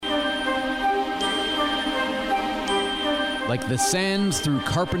Like the sands through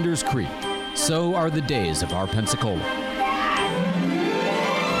Carpenter's Creek, so are the days of our Pensacola.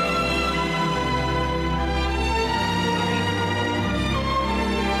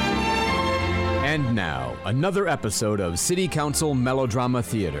 And now, another episode of City Council Melodrama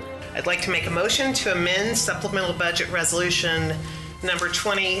Theater. I'd like to make a motion to amend Supplemental Budget Resolution number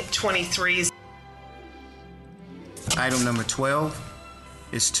 2023. Item number 12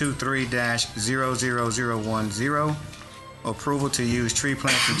 is 23-00010. Approval to use tree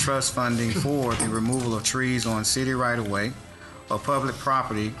planting trust funding for the removal of trees on city right-of-way or public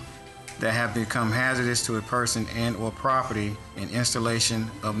property that have become hazardous to a person and or property and installation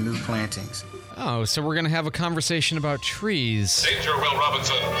of new plantings. Oh, so we're going to have a conversation about trees. Danger, Will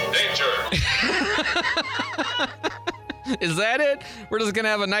Robinson! Danger! Is that it? We're just going to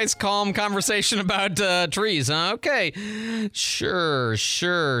have a nice, calm conversation about trees, huh? Okay. Sure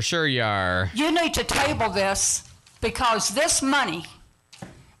you are. You need to table this because this money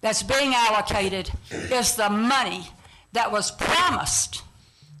that's being allocated is the money that was promised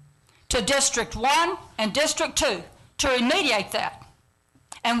to District 1 and District 2 to remediate that.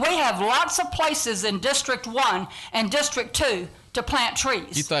 And we have lots of places in District 1 and District 2 to plant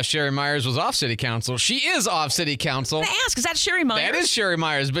trees. You thought Sherry Myers was off City Council. She is off City Council. Can I ask, is that Sherry Myers? That is Sherry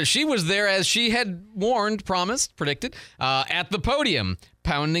Myers, but she was there as she had warned, promised, predicted, at the podium,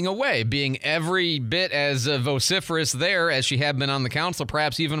 pounding away, being every bit as vociferous there as she had been on the council,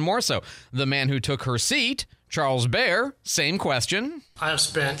 perhaps even more so. The man who took her seat, Charles Bair, same question. I have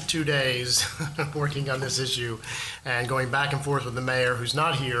spent 2 days working on this issue and going back and forth with the mayor, who's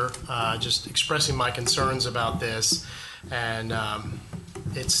not here, just expressing my concerns about this. And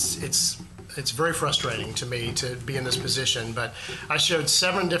it's very frustrating to me to be in this position. But I showed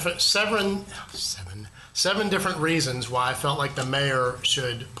seven different reasons why I felt like the mayor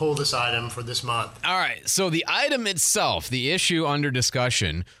should pull this item for this month. All right, so the item itself, the issue under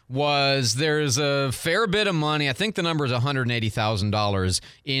discussion, was there's a fair bit of money, I think the number is $180,000,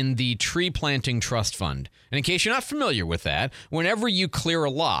 in the Tree Planting Trust Fund. And in case you're not familiar with that, whenever you clear a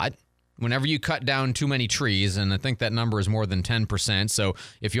lot, whenever you cut down too many trees, and I think that number is more than 10%, so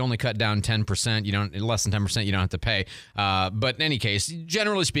if you only cut down 10%, less than 10%, you don't have to pay. But in any case,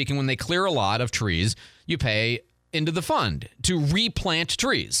 generally speaking, when they clear a lot of trees, you pay into the fund to replant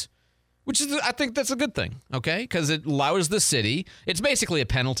trees, which is, I think that's a good thing, okay? Because it allows the city, it's basically a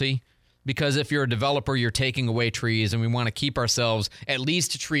penalty. Because if you're a developer, you're taking away trees, and we want to keep ourselves at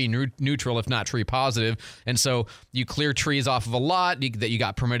least tree neutral, if not tree positive. And so you clear trees off of a lot that you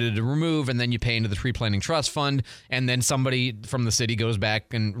got permitted to remove, and then you pay into the Tree Planting Trust Fund, and then somebody from the city goes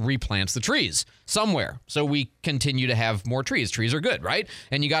back and replants the trees somewhere. So we continue to have more trees. Trees are good, right?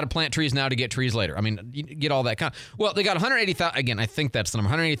 And you got to plant trees now to get trees later. I mean, you get all that kind of, well, they got $180,000, again, I think that's the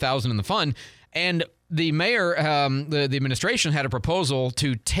number, $180,000 in the fund, and the mayor, the administration had a proposal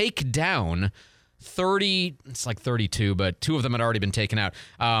to take down 30, it's like 32, but 2 of them had already been taken out,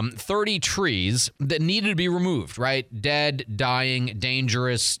 30 trees that needed to be removed, right? Dead, dying,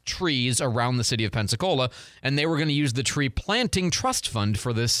 dangerous trees around the city of Pensacola, and they were going to use the Tree Planting Trust Fund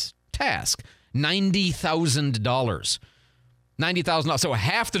for this task. $90,000. $90,000. So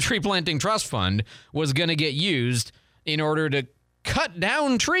half the Tree Planting Trust Fund was going to get used in order to cut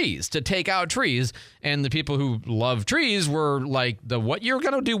down trees, to take out trees, and the people who love trees were like, what, you're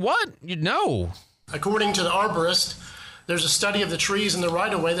going to do what? No. According to the arborist, there's a study of the trees in the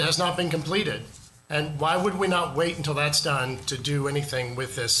right-of-way that has not been completed. And why would we not wait until that's done to do anything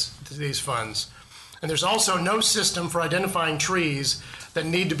with these funds? And there's also no system for identifying trees that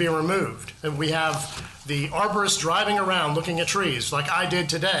need to be removed. And we have the arborist driving around looking at trees like I did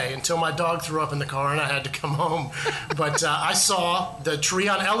today until my dog threw up in the car and I had to come home. But I saw the tree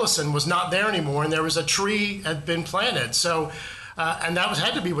on Ellison was not there anymore, and there was a tree had been planted. So, and that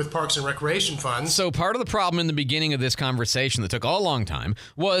had to be with Parks and Recreation funds. So part of the problem in the beginning of this conversation that took a long time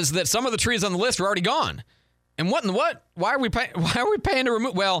was that some of the trees on the list were already gone. And what in the what? Why are we paying to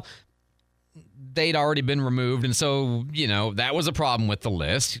remove? Well, they'd already been removed, and so, that was a problem with the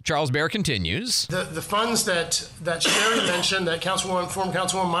list. Charles Bair continues. The funds that Sherry mentioned, that former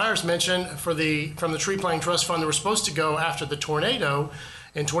Councilwoman Myers mentioned from the Tree Planting Trust Fund that were supposed to go after the tornado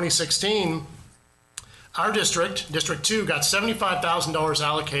in 2016, our district, District 2, got $75,000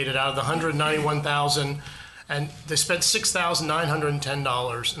 allocated out of the $191,000, and they spent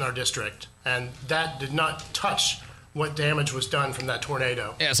 $6,910 in our district, and that did not touch what damage was done from that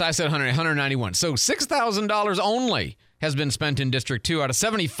tornado. Yes, I said 191. So $6,000 only has been spent in District 2 out of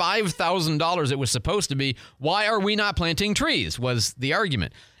 $75,000 it was supposed to be. Why are we not planting trees, was the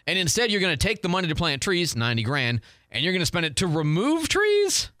argument. And instead, you're going to take the money to plant trees, $90,000, and you're going to spend it to remove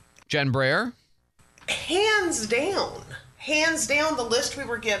trees? Jen Brayer? Hands down, hands down, the list we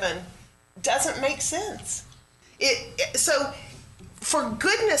were given doesn't make sense. So, for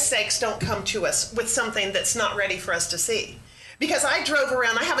goodness sakes, don't come to us with something that's not ready for us to see. Because I drove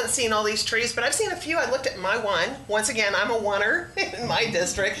around, I haven't seen all these trees, but I've seen a few. I looked at my one. Once again, I'm a oneer in my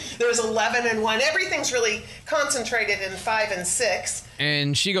district. There's 11 and 1. Everything's really concentrated in 5 and 6.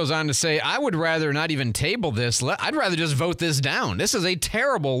 And she goes on to say, I would rather not even table this. I'd rather just vote this down. This is a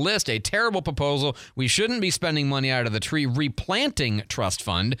terrible list, a terrible proposal. We shouldn't be spending money out of the tree replanting trust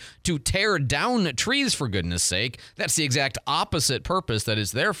fund to tear down trees, for goodness sake. That's the exact opposite purpose that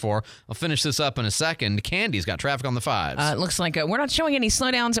it's there for. I'll finish this up in a second. Candy's got traffic on the 5s. It looks like we're not showing any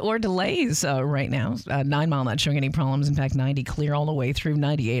slowdowns or delays right now. 9 Mile not showing any problems. In fact, 90 clear all the way through.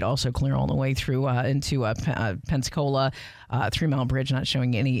 98 also clear all the way through into Pensacola. 3 Mile Bridge not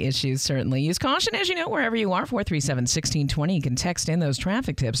showing any issues, certainly. Use caution, as you know, wherever you are. 437-1620. You can text in those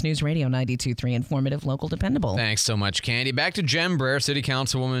traffic tips. News Radio 92.3, informative, local, dependable. Thanks so much, Candy. Back to Jen Brayer, City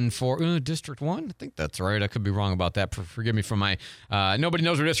Councilwoman for District 1. I think that's right. I could be wrong about that. Forgive me for my... nobody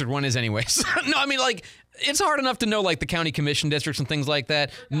knows where District 1 is anyways. No, I mean, like... It's hard enough to know, like, the county commission districts and things like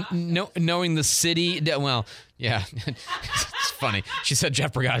that. Knowing the city, well, yeah, it's funny. She said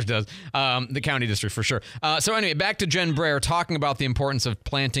Jeff Burgage does. The county district, for sure. So anyway, back to Jen Brayer talking about the importance of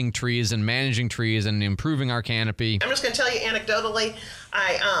planting trees and managing trees and improving our canopy. I'm just going to tell you anecdotally,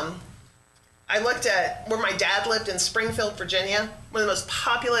 I looked at where my dad lived in Springfield, Virginia, one of the most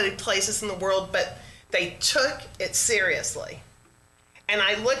populated places in the world, but they took it seriously. And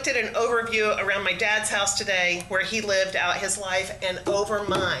I looked at an overview around my dad's house today where he lived out his life and over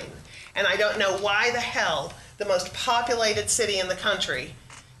mine. And I don't know why the hell the most populated city in the country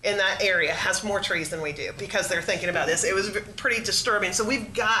in that area has more trees than we do, because they're thinking about this. It was pretty disturbing. So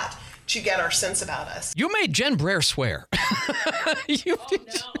we've got to get our sense about us. You made Jen Brayer swear. You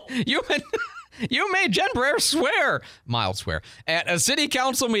made Jen Brayer swear, mild swear, at a city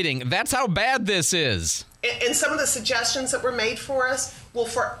council meeting. That's how bad this is. And some of the suggestions that were made for us will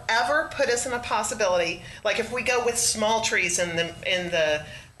forever put us in a possibility. Like if we go with small trees in the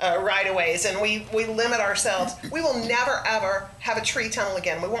right-of-ways and we limit ourselves, we will never, ever have a tree tunnel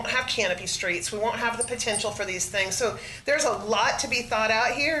again. We won't have canopy streets. We won't have the potential for these things. So there's a lot to be thought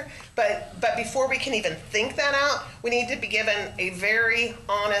out here. But before we can even think that out, we need to be given a very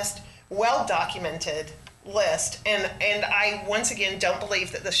honest, well-documented list. And I, once again, don't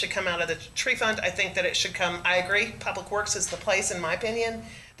believe that this should come out of the tree fund. I think that it should come, I agree, Public Works is the place, in my opinion,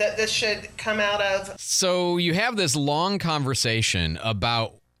 that this should come out of. So you have this long conversation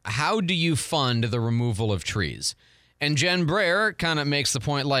about how do you fund the removal of trees? And Jen Brayer kind of makes the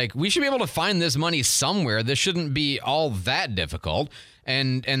point, like, we should be able to find this money somewhere. This shouldn't be all that difficult.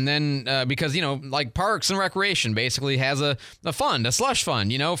 And then because, you know, like Parks and Recreation basically has a fund, a slush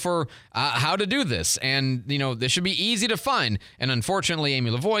fund, you know, for how to do this. And, you know, this should be easy to find. And unfortunately,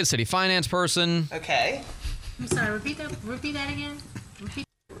 Amy Lavoie, city finance person. Okay. I'm sorry, repeat that again?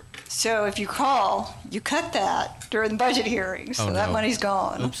 So if you call, you cut that during the budget hearings, so that money's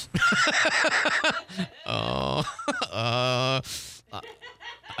gone. Oops.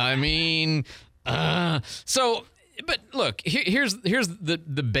 I mean, so, but look, here's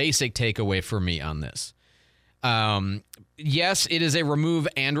the basic takeaway for me on this. Yes, it is a remove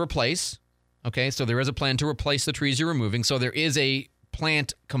and replace. Okay, so there is a plan to replace the trees you're removing. So there is a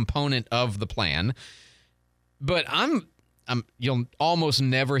plant component of the plan. But you'll almost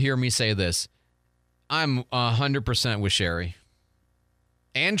never hear me say this. I'm 100% with Sherry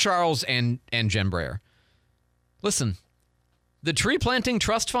and Charles and Jen Brayer. Listen, the Tree Planting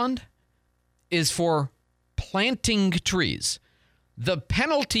Trust Fund is for planting trees. The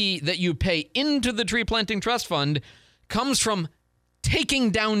penalty that you pay into the Tree Planting Trust Fund comes from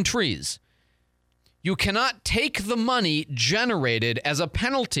taking down trees. You cannot take the money generated as a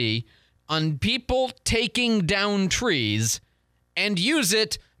penalty on people taking down trees and use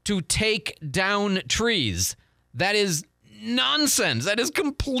it to take down trees. That is nonsense. That is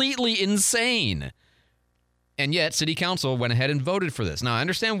completely insane. And yet, City Council went ahead and voted for this. Now, I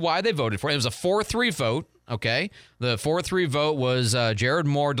understand why they voted for it. It was a 4-3 vote, okay? The 4-3 vote was Jared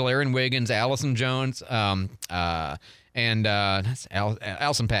Moore, Delarian Wiggins, Allison Jones, and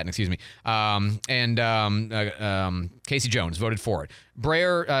Allison Patton, excuse me, and Casey Jones voted for it.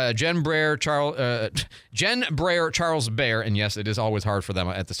 Jen Brayer, Charles Baer, and yes, it is always hard for them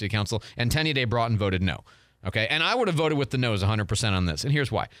at the City Council, and Tanya Day Broughton voted no. Okay, and I would have voted with the no's 100% on this, and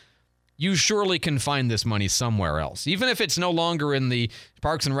here's why. You surely can find this money somewhere else. Even if it's no longer in the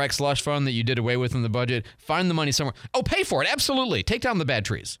Parks and Rec slush fund that you did away with in the budget, find the money somewhere. Oh, pay for it, absolutely. Take down the bad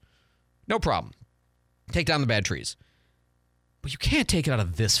trees. No problem. Take down the bad trees. But you can't take it out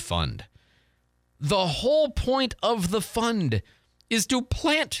of this fund. The whole point of the fund is to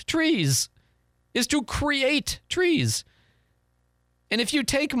plant trees, is to create trees. And if you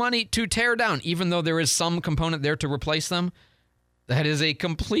take money to tear down, even though there is some component there to replace them, that is a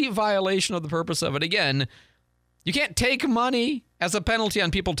complete violation of the purpose of it. Again, you can't take money as a penalty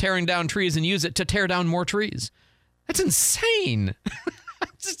on people tearing down trees and use it to tear down more trees. That's insane.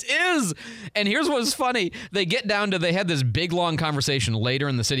 It just is. And here's what's funny. They had this big, long conversation later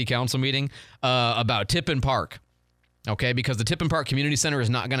in the city council meeting about Tippin Park. Okay, because the Tippin Park Community Center is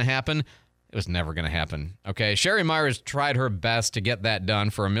not going to happen. It was never going to happen. Okay, Sherry Myers tried her best to get that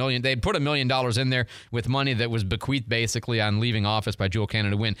done for $1 million. They'd put $1 million in there with money that was bequeathed basically on leaving office by Jewel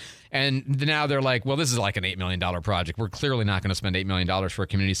Canada Wynn. And now they're like, well, this is like an $8 million project. We're clearly not going to spend $8 million for a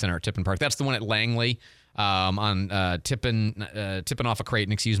community center at Tippin Park. That's the one at Langley on Tippin off of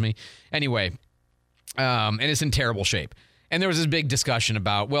Creighton, excuse me. Anyway, and it's in terrible shape. And there was this big discussion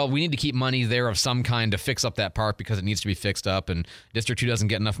about, well, we need to keep money there of some kind to fix up that park because it needs to be fixed up, and District 2 doesn't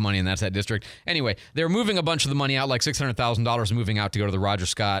get enough money, and that's that district. Anyway, they're moving a bunch of the money out, like $600,000 moving out to go to the Roger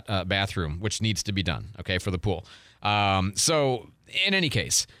Scott bathroom, which needs to be done, okay, for the pool. So in any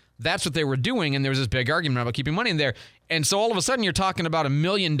case, that's what they were doing, and there was this big argument about keeping money in there. And so all of a sudden you're talking about $1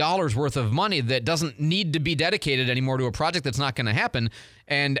 million worth of money that doesn't need to be dedicated anymore to a project that's not going to happen.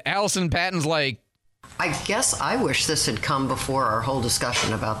 And Allison Patton's like, I guess I wish this had come before our whole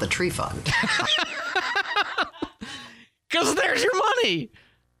discussion about the tree fund. Because there's your money.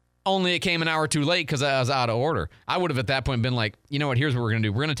 Only it came an hour too late because I was out of order. I would have at that point been like, you know what, here's what we're going to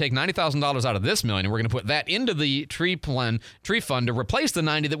do. We're going to take $90,000 out of this $1 million, and we're going to put that into the tree fund to replace the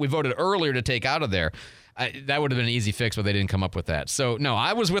 $90 that we voted earlier to take out of there. That would have been an easy fix, but they didn't come up with that. So, no,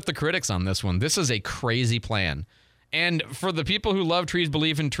 I was with the critics on this one. This is a crazy plan. And for the people who love trees,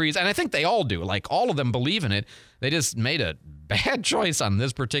 believe in trees, and I think they all do, like all of them believe in it, they just made a bad choice on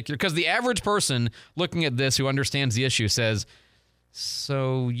this particular, because the average person looking at this who understands the issue says,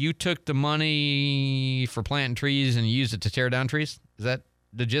 so you took the money for planting trees and used it to tear down trees? Is that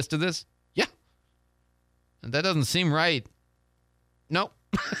the gist of this? Yeah. That doesn't seem right. Nope.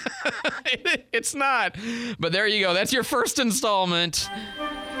 It's not. But there you go. That's your first installment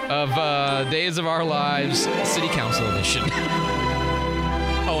of Days of Our Lives City Council Edition.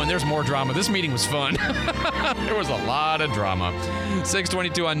 Oh, and there's more drama. This meeting was fun. There was a lot of drama.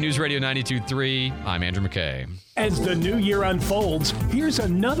 622 on News Radio 92.3. I'm Andrew McKay. As the new year unfolds, here's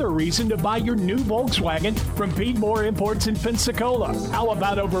another reason to buy your new Volkswagen from Piedmore Imports in Pensacola. How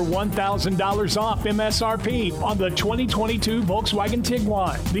about over $1,000 off MSRP on the 2022 Volkswagen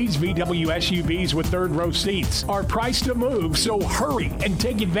Tiguan? These VW SUVs with third-row seats are priced to move, so hurry and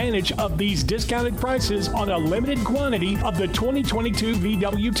take advantage of these discounted prices on a limited quantity of the 2022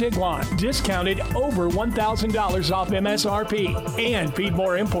 VW Tiguan. Discounted over $1,000 off MSRP. And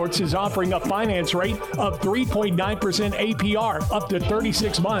Piedmore Imports is offering a finance rate of 3.9% APR up to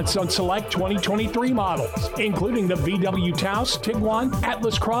 36 months on select 2023 models, including the VW Taos, Tiguan,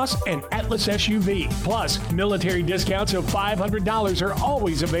 Atlas Cross, and Atlas SUV. Plus, military discounts of $500 are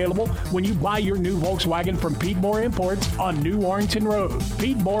always available when you buy your new Volkswagen from Piedmore Imports on New Warrington Road.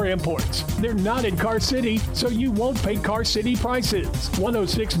 Piedmore Imports. They're not in Car City, so you won't pay Car City prices.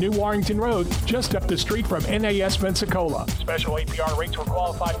 106 New Warrington Road, just up the street from NAS Pensacola. Special APR rates for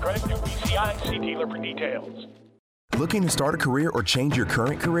qualified credit through BCI. See dealer for details. Looking to start a career or change your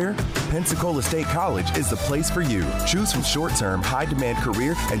current career? Pensacola State College is the place for you. Choose from short-term, high-demand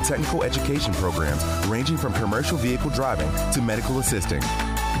career and technical education programs ranging from commercial vehicle driving to medical assisting.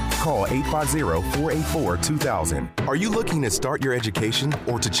 Call 850-484-2000. Are you looking to start your education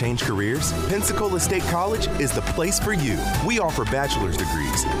or to change careers? Pensacola State College is the place for you. We offer bachelor's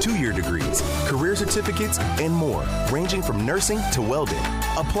degrees, 2-year degrees, career certificates, and more, ranging from nursing to welding.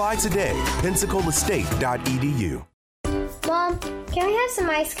 Apply today. PensacolaState.edu. Mom, can we have some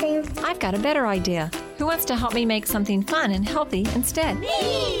ice cream? I've got a better idea. Who wants to help me make something fun and healthy instead?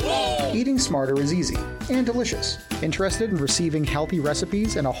 Eating smarter is easy and delicious. Interested in receiving healthy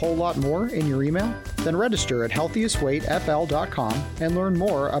recipes and a whole lot more in your email? Then register at healthiestweightfl.com and learn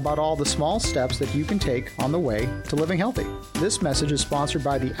more about all the small steps that you can take on the way to living healthy. This message is sponsored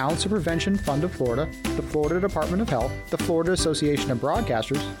by the Ounce of Prevention Fund of Florida, the Florida Department of Health, the Florida Association of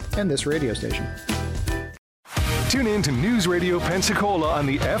Broadcasters, and this radio station. Tune in to News Radio Pensacola on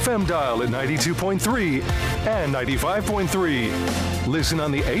the FM dial at 92.3 and 95.3. Listen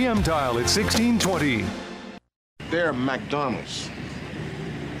on the AM dial at 1620. They're McDonald's.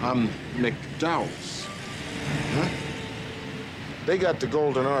 I'm McDowell's. Huh? They got the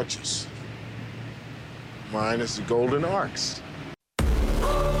golden arches. Mine is the golden arcs.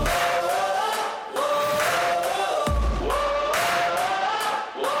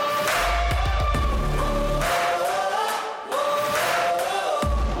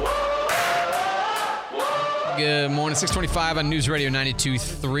 Good morning. 625 on News Radio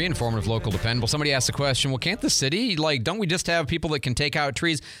 92.3, informative, local, dependable. Somebody asked the question, well, can't the city, don't we just have people that can take out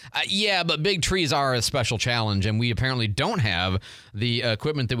trees? Yeah, but big trees are a special challenge, and we apparently don't have the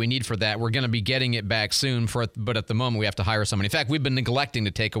equipment that we need for that. We're going to be getting it back soon, but at the moment we have to hire someone. In fact, we've been neglecting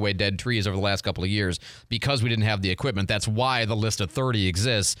to take away dead trees over the last couple of years because we didn't have the equipment. That's why the list of 30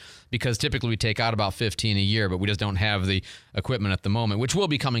 exists, because typically we take out about 15 a year, but we just don't have the equipment at the moment, which will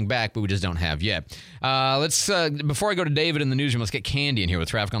be coming back, but we just don't have yet. Before I go to David in the newsroom, let's get Candy in here with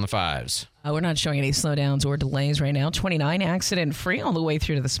traffic on the 5s. We're not showing any slowdowns or delays right now. 29 accident-free all the way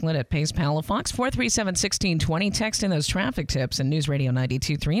through to the split at Pace Palafox. 437-1620. Text in those traffic tips. And News Radio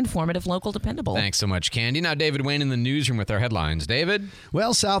 92.3, informative, local, dependable. Thanks so much, Candy. Now, David Wayne in the newsroom with our headlines. David?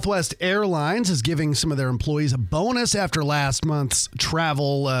 Well, Southwest Airlines is giving some of their employees a bonus after last month's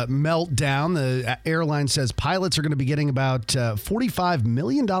travel meltdown. The airline says pilots are going to be getting about $45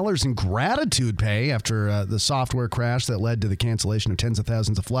 million in gratitude pay after the software crash that led to the cancellation of tens of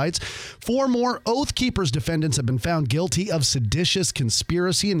thousands of flights. 4 more Oath Keepers defendants have been found guilty of seditious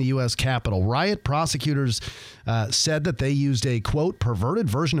conspiracy in the U.S. Capitol riot. Prosecutors said that they used a, quote, perverted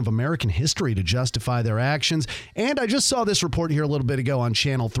version of American history to justify their actions. And I just saw this report here a little bit ago on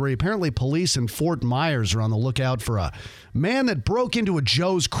Channel 3. Apparently, police in Fort Myers are on the lookout for a man that broke into a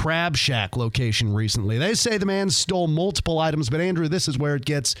Joe's Crab Shack location recently. They say the man stole multiple items, but Andrew, this is where it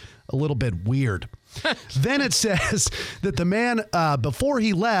gets a little bit weird. Then it says that the man, before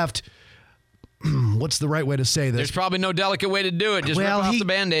he left, what's the right way to say this? There's probably no delicate way to do it. Just rip off the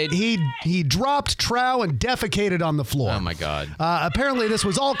Band-Aid. He dropped trow and defecated on the floor. Oh, my God. Apparently, this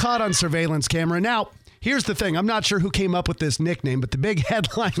was all caught on surveillance camera. Now, here's the thing. I'm not sure who came up with this nickname, but the big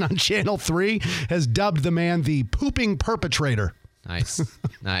headline on Channel 3 has dubbed the man the pooping perpetrator. Nice.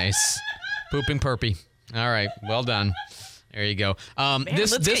 Nice. Pooping perpy. All right. Well done. There you go.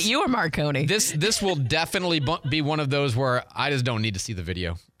 Let's get you a Marconi. This will definitely be one of those where I just don't need to see the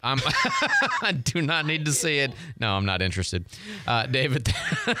video. I do not need to see it. No, I'm not interested. David.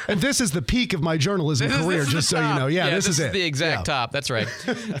 And this is the peak of my journalism career, just so you know. Yeah, this is it. The exact top. That's right.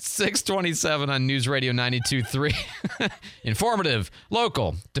 627 on News Radio 92.3. Informative,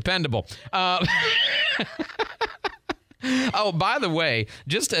 local, dependable. Oh, by the way,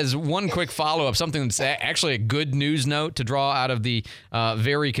 just as one quick follow-up, something that's actually a good news note to draw out of the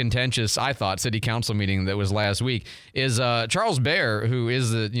very contentious, I thought, city council meeting that was last week, is Charles Baer, who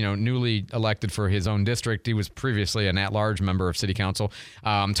is the newly elected for his own district. He was previously an at-large member of city council,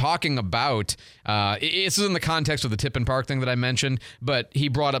 talking about, this is in the context of the Tippin Park thing that I mentioned, but he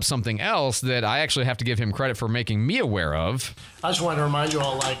brought up something else that I actually have to give him credit for making me aware of. I just wanted to remind you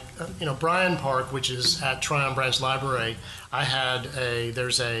all, Bryan Park, which is at Tryon Branch Library,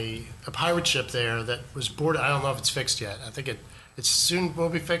 there's a pirate ship there that was boarded. I don't know if it's fixed yet. I think it soon will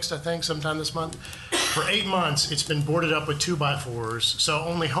be fixed, sometime this month. For 8 months, it's been boarded up with 2x4s, so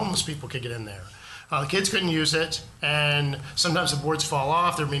only homeless people could get in there. The kids couldn't use it, and sometimes the boards fall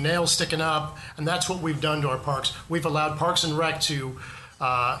off, there'd be nails sticking up, and that's what we've done to our parks. We've allowed Parks and Rec to,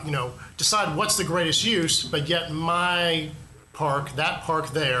 decide what's the greatest use, but yet my park, that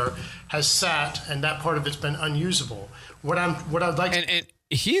park there, has sat, and that part of it's been unusable. What I'd like and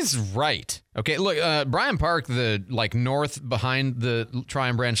he's right. Okay, look, Bryan Park, the north behind the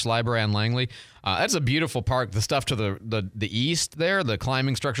Tryon Branch Library on Langley, that's a beautiful park. The stuff to the east there, the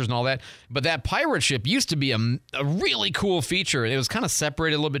climbing structures and all that. But that pirate ship used to be a really cool feature. It was kind of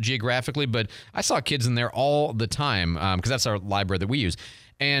separated a little bit geographically, but I saw kids in there all the time because that's our library that we use.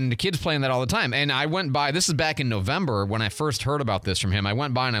 And the kids playing that all the time. And I went by, this is back in November when I first heard about this from him. I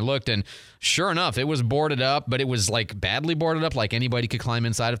went by and I looked, and sure enough, it was boarded up, but it was badly boarded up, like anybody could climb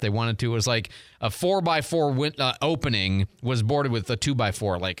inside if they wanted to. It was like a 4x4 opening was boarded with a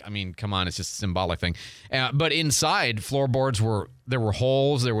 2x4. Come on, it's just a symbolic thing. But inside, floorboards there were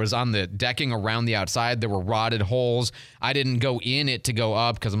holes. There was on the decking around the outside, there were rotted holes. I didn't go in it to go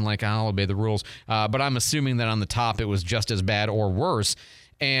up because I'm I'll obey the rules. But I'm assuming that on the top it was just as bad or worse.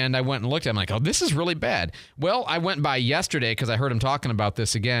 And I went and looked at it. I'm oh, this is really bad. Well, I went by yesterday because I heard him talking about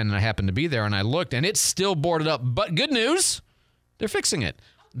this again, and I happened to be there, and I looked, and it's still boarded up. But good news, they're fixing it.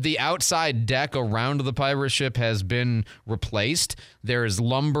 The outside deck around the pirate ship has been replaced. There's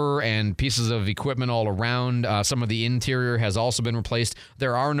lumber and pieces of equipment all around. Some of the interior has also been replaced.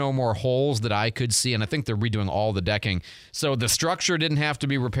 There are no more holes that I could see, and I think they're redoing all the decking. So the structure didn't have to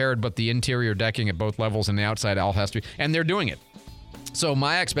be repaired, but the interior decking at both levels and the outside all has to be, and they're doing it. So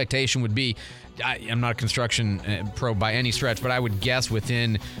my expectation would be, I'm not a construction pro by any stretch, but I would guess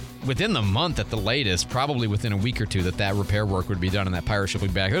within the month at the latest, probably within a week or two, that repair work would be done and that pirate ship will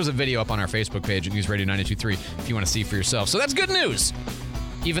be back. There's a video up on our Facebook page at News Radio 92.3 if you want to see for yourself. So that's good news.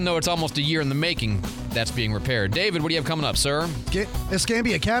 even though it's almost a year in the making, that's being repaired. David, what do you have coming up, sir?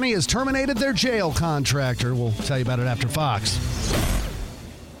 Escambia County has terminated their jail contractor. We'll tell you about it after Fox.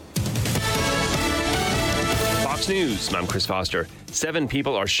 Fox News, I'm Chris Foster. 7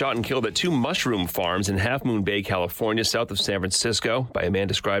 people are shot and killed at 2 mushroom farms in Half Moon Bay, California, south of San Francisco, by a man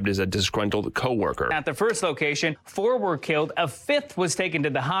described as a disgruntled co-worker. At the first location, 4 were killed. A 5th was taken to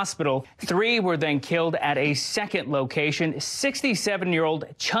the hospital. 3 were then killed at a second location. 67-year-old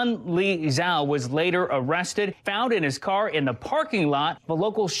Chun Li Zhao was later arrested, found in his car in the parking lot of a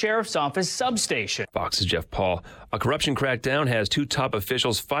local sheriff's office substation. Fox's Jeff Paul. A corruption crackdown has 2 top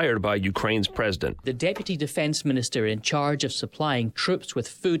officials fired by Ukraine's president. The deputy defense minister in charge of supplying troops with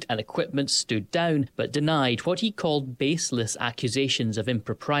food and equipment stood down, but denied what he called baseless accusations of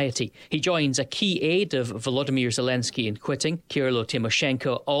impropriety. He joins a key aide of Volodymyr Zelensky in quitting, Kyrylo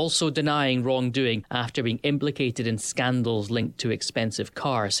Tymoshenko, also denying wrongdoing after being implicated in scandals linked to expensive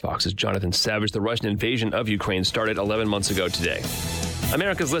cars. Fox's Jonathan Savage. The Russian invasion of Ukraine started 11 months ago today.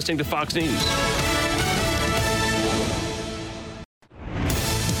 America's listening to Fox News.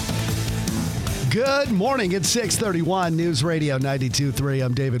 Good morning. It's 6:31 News Radio 92.3.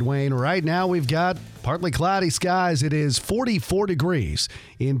 I'm David Wayne. Right now we've got partly cloudy skies. It is 44 degrees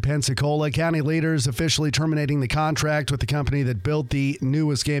in Pensacola. County leaders officially terminating the contract with the company that built the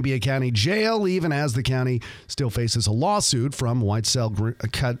new Escambia County Jail, even as the county still faces a lawsuit from Whitesell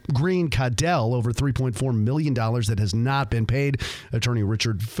Green Cadell over $3.4 million that has not been paid. Attorney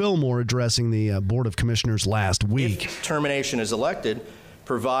Richard Fillmore addressing the Board of Commissioners last week. If termination is elected,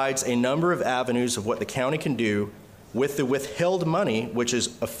 provides a number of avenues of what the county can do with the withheld money which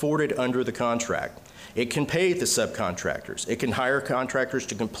is afforded under the contract. It can pay the subcontractors. It can hire contractors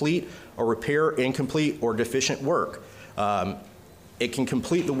to complete or repair incomplete or deficient work. It can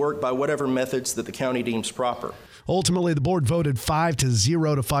complete the work by whatever methods that the county deems proper. Ultimately, the board voted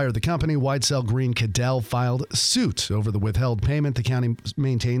 5-0 to fire the company. Whitesell Green Cadell filed suit over the withheld payment. The county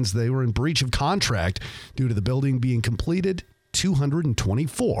maintains they were in breach of contract due to the building being completed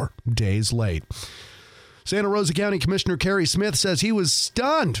 224 days late. Santa Rosa County Commissioner Kerry Smith says he was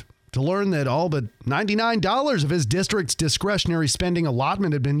stunned to learn that all but $99 of his district's discretionary spending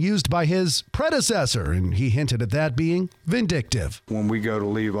allotment had been used by his predecessor, and he hinted at that being vindictive. When we go to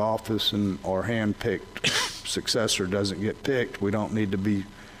leave office and our hand-picked successor doesn't get picked, we don't need to be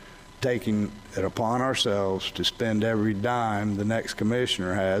taking it upon ourselves to spend every dime the next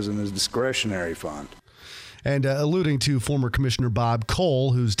commissioner has in his discretionary fund. And alluding to former Commissioner Bob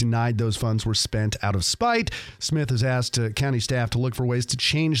Cole, who's denied those funds were spent out of spite, Smith has asked county staff to look for ways to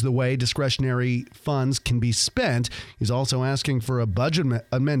change the way discretionary funds can be spent. He's also asking for a budget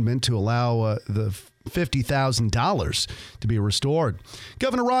amendment to allow the $50,000 to be restored.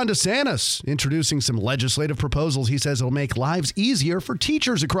 Governor Ron DeSantis introducing some legislative proposals. He says it'll make lives easier for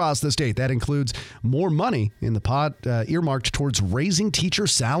teachers across the state. That includes more money in the pot earmarked towards raising teacher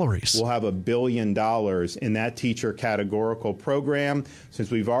salaries. We'll have $1 billion in that teacher categorical program. Since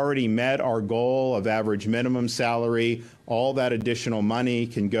we've already met our goal of average minimum salary, all that additional money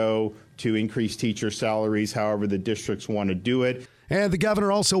can go to increase teacher salaries however the districts want to do it. And the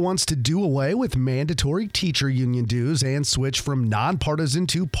governor also wants to do away with mandatory teacher union dues and switch from nonpartisan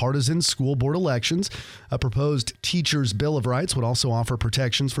to partisan school board elections. A proposed teacher's Bill of Rights would also offer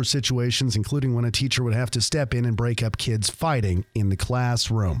protections for situations including when a teacher would have to step in and break up kids fighting in the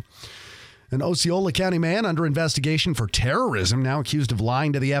classroom. An Osceola County man under investigation for terrorism, now accused of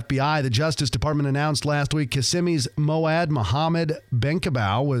lying to the FBI. The Justice Department announced last week Kissimmee's Moad Mohammed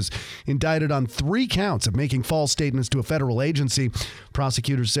Benkabou was indicted on 3 counts of making false statements to a federal agency.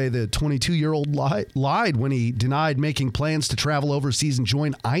 Prosecutors say the 22-year-old lied when he denied making plans to travel overseas and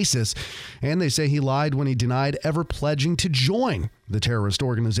join ISIS. And they say he lied when he denied ever pledging to join the terrorist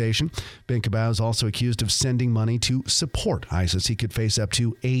organization. Benkabou is also accused of sending money to support ISIS. He could face up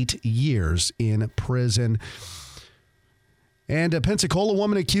to 8 years in prison. And a Pensacola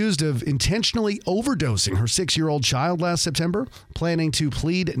woman accused of intentionally overdosing her 6-year-old child last September, planning to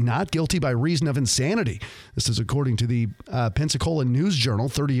plead not guilty by reason of insanity. This is according to the Pensacola News Journal.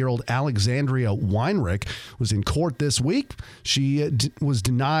 30-year-old Alexandria Weinrich was in court this week. She was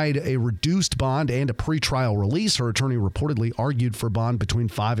denied a reduced bond and a pretrial release. Her attorney reportedly argued for bond between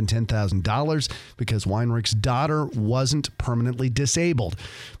 $5,000 and $10,000 because Weinrich's daughter wasn't permanently disabled.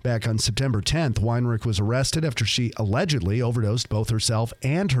 Back on September 10th, Weinrich was arrested after she allegedly overdosed both herself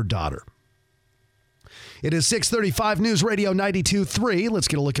and her daughter. It is 6:35 News Radio 92.3. Let's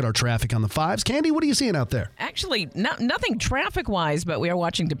get a look at our traffic on the 5s. Candy, what are you seeing out there? Actually, nothing traffic-wise, but we are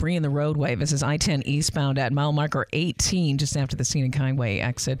watching debris in the roadway. This is I-10 eastbound at mile marker 18, just after the Scenic Highway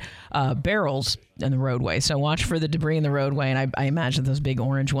exit. Barrels in the roadway, so watch for the debris in the roadway, and I imagine those big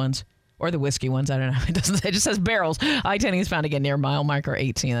orange ones. Or the whiskey ones, I don't know. It just says barrels. I-10 eastbound again near mile marker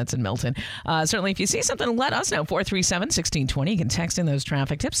 18. That's in Milton. Certainly, if you see something, let us know. 437-1620. You can text in those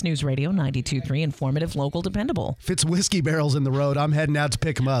traffic tips. News Radio 92.3. Informative, local, dependable. If it's whiskey barrels in the road, I'm heading out to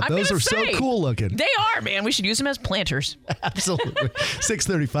pick them up. Those are so cool looking. They are, man. We should use them as planters. Absolutely.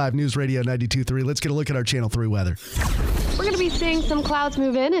 6:35 News Radio 92.3. Let's get a look at our Channel 3 weather. We're going to be seeing some clouds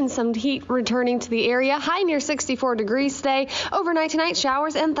move in and some heat returning to the area. High near 64 degrees today. Overnight tonight,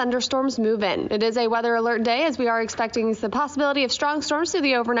 showers and thunderstorms move in. It is a weather alert day as we are expecting the possibility of strong storms through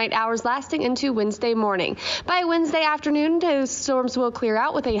the overnight hours lasting into Wednesday morning. By Wednesday afternoon, those storms will clear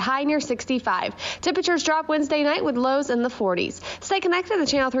out with a high near 65. Temperatures drop Wednesday night with lows in the 40s. Stay connected to the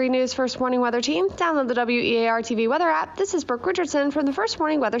Channel 3 News First Morning Weather Team. Download the WEAR TV weather app. This is Brooke Richardson from the First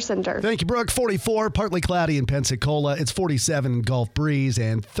Morning Weather Center. Thank you, Brooke. 44, partly cloudy in Pensacola. It's 47 in Gulf Breeze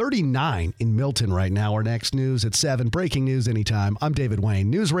and 39 in Milton right now. Our next news at 7. Breaking news anytime. I'm David Wayne.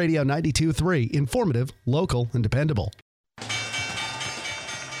 News Radio 92.3. Informative, local, and dependable.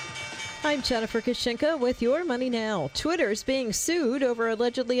 I'm Jennifer Kashinka with Your Money Now. Twitter's being sued over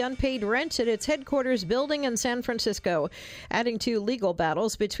allegedly unpaid rent at its headquarters building in San Francisco, adding to legal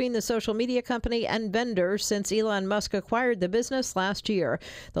battles between the social media company and vendors since Elon Musk acquired the business last year.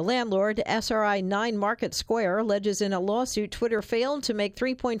 The landlord, SRI 9 Market Square, alleges in a lawsuit Twitter failed to make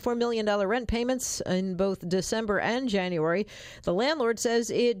 $3.4 million rent payments in both December and January. The landlord says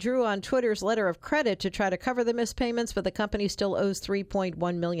it drew on Twitter's letter of credit to try to cover the missed payments, but the company still owes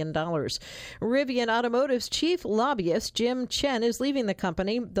 $3.1 million. Rivian Automotive's chief lobbyist, Jim Chen, is leaving the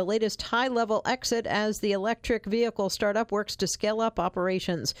company, the latest high-level exit as the electric vehicle startup works to scale up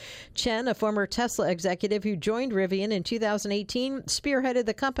operations. Chen, a former Tesla executive who joined Rivian in 2018, spearheaded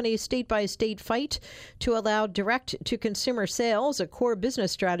the company's state-by-state fight to allow direct-to-consumer sales, a core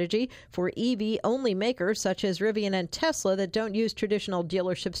business strategy for EV-only makers such as Rivian and Tesla that don't use traditional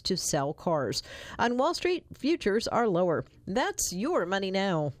dealerships to sell cars. On Wall Street, futures are lower. That's Your Money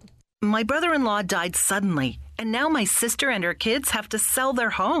Now. My brother-in-law died suddenly, and now my sister and her kids have to sell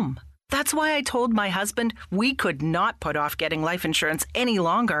their home. That's why I told my husband we could not put off getting life insurance any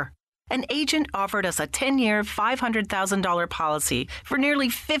longer. An agent offered us a 10-year, $500,000 policy for nearly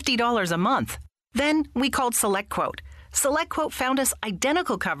 $50 a month. Then we called SelectQuote. SelectQuote found us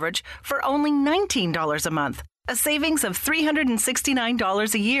identical coverage for only $19 a month, a savings of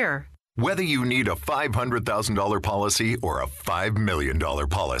 $369 a year. Whether you need a $500,000 policy or a $5 million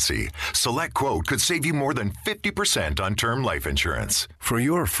policy, SelectQuote could save you more than 50% on term life insurance. For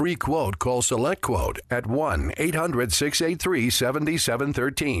your free quote, call SelectQuote at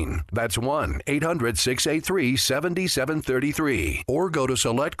 1-800-683-7713. That's 1-800-683-7733. Or go to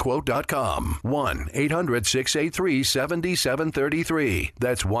SelectQuote.com. 1-800-683-7733.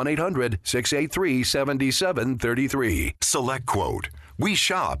 That's 1-800-683-7733. SelectQuote. We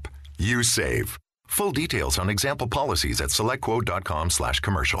shop. You save. Full details on example policies at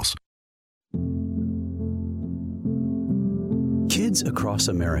selectquote.com/commercials. Kids across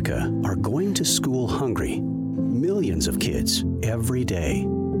America are going to school hungry. Millions of kids every day.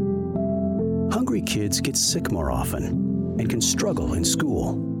 Hungry kids get sick more often and can struggle in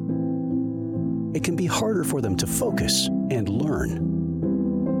school. It can be harder for them to focus and learn.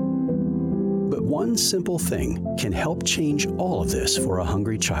 But one simple thing can help change all of this for a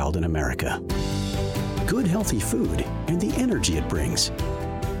hungry child in America. Good, healthy food and the energy it brings.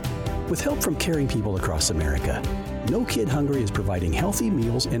 With help from caring people across America, No Kid Hungry is providing healthy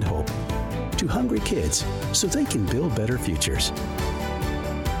meals and hope to hungry kids so they can build better futures.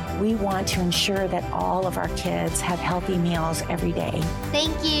 We want to ensure that all of our kids have healthy meals every day.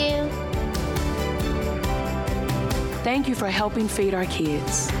 Thank you. Thank you for helping feed our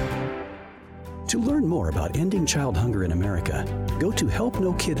kids. To learn more about ending child hunger in America, go to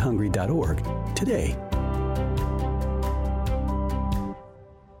helpnokidhungry.org today.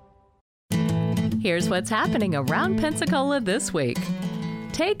 Here's what's happening around Pensacola this week.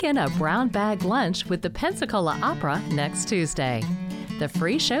 Take in a brown bag lunch with the Pensacola Opera next Tuesday. The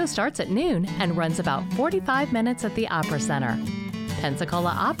free show starts at noon and runs about 45 minutes at the Opera Center.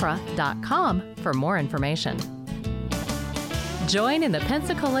 PensacolaOpera.com for more information. Join in the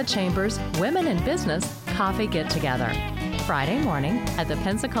Pensacola Chamber's Women in Business Coffee Get-Together, Friday morning at the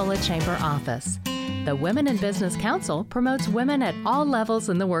Pensacola Chamber office. The Women in Business Council promotes women at all levels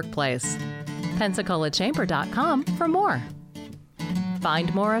in the workplace. PensacolaChamber.com for more.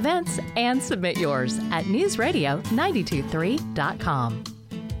 Find more events and submit yours at newsradio923.com.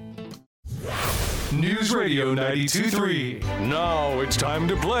 News Radio 92.3. Now it's time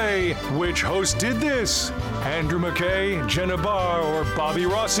to play Which Host Did This? Andrew McKay, Jenna Barr, or Bobby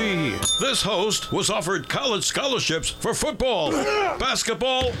Rossi? This host was offered college scholarships for football,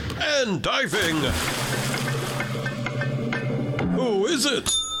 basketball, and diving. Who is it?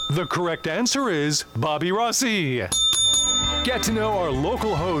 The correct answer is Bobby Rossi. Get to know our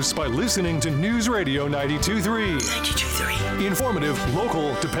local hosts by listening to News Radio 92.3. 92.3. Informative,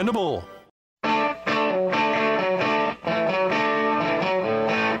 local, dependable.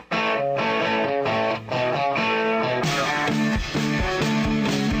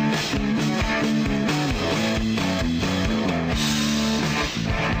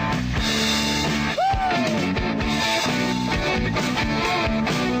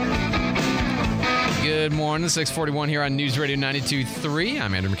 Good morning, 641 here on News Radio 92.3.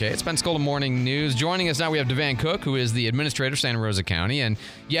 I'm Andrew McKay. It's Pensacola Morning News. Joining us now, we have Devan Cook, who is the administrator of Santa Rosa County. And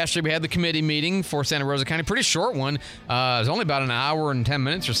yesterday we had the committee meeting for Santa Rosa County. Pretty short one. It was only about an hour and 10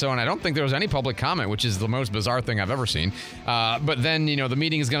 minutes or so, and I don't think there was any public comment, which is the most bizarre thing I've ever seen. But then, the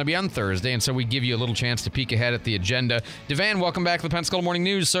meeting is going to be on Thursday, and so we give you a little chance to peek ahead at the agenda. Devan, welcome back to the Pensacola Morning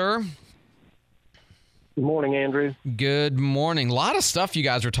News, sir. Good morning, Andrew. Good morning. A lot of stuff you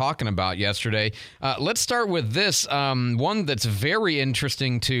guys were talking about yesterday. Let's start with this one that's very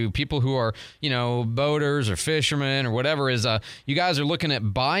interesting to people who are, boaters or fishermen or whatever. Is you guys are looking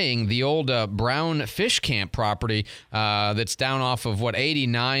at buying the old Brown Fish Camp property that's down off of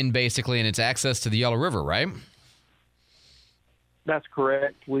 89 basically, and it's access to the Yellow River, right? That's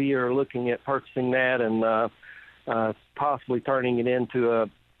correct. We are looking at purchasing that and possibly turning it into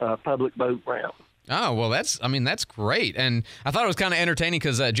a public boat ramp. Oh, well, that's great. And I thought it was kind of entertaining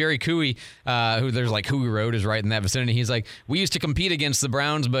because Jerry Cooey, who there's Cooey Road is right in that vicinity. He's like, we used to compete against the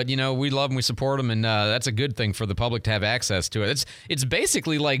Browns, but, we love them, we support them, and that's a good thing for the public to have access to it. It's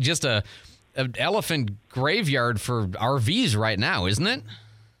basically like just an elephant graveyard for RVs right now, isn't it?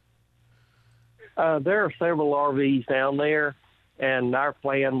 There are several RVs down there, and our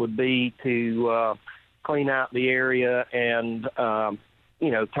plan would be to clean out the area and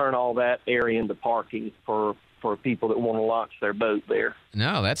turn all that area into parking for people that want to launch their boat there.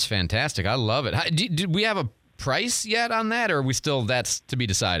 No, that's fantastic. I love it. Did we have a price yet on that, or are we still, that's to be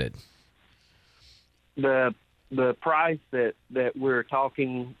decided? The price that we're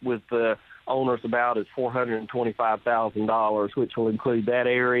talking with the owners about is $425,000, which will include that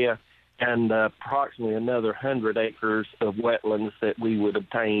area and approximately another 100 acres of wetlands that we would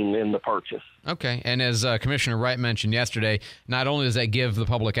obtain in the purchase. Okay, and as Commissioner Wright mentioned yesterday, not only does that give the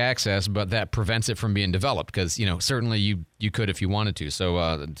public access, but that prevents it from being developed because, certainly you could if you wanted to.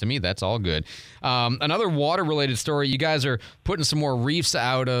 So to me, that's all good. Another water-related story, you guys are putting some more reefs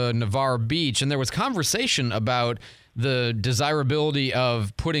out of Navarre Beach, and there was conversation about the desirability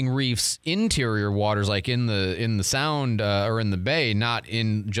of putting reefs interior waters, like in the Sound or in the Bay, not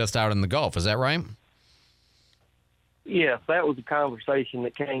in just out in the Gulf. Is that right? Yes, that was a conversation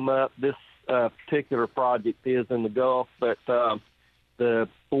that came up. This particular project is in the Gulf, but the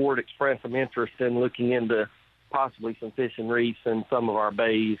board expressed some interest in looking into possibly some fishing reefs in some of our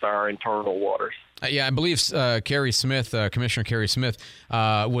bays, our internal waters. Yeah, I believe Kerry Smith, Commissioner Kerry Smith,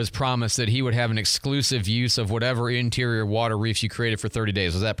 was promised that he would have an exclusive use of whatever interior water reefs you created for 30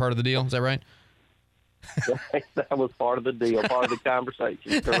 days. Was that part of the deal? Is that right? That was part of the deal, part of the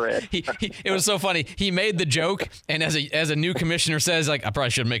conversation. Correct. It was so funny. He made the joke, and as a new commissioner says, I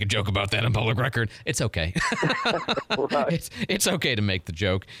probably shouldn't make a joke about that on public record. It's okay. Right. It's okay to make the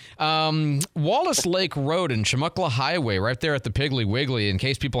joke. Wallace Lake Road and Chumuckla Highway, right there at the Piggly Wiggly. In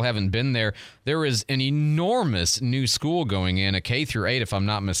case people haven't been there, there is an enormous new school going in, a K through 8, if I'm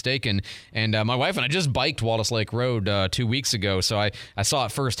not mistaken. And my wife and I just biked Wallace Lake Road 2 weeks ago, so I saw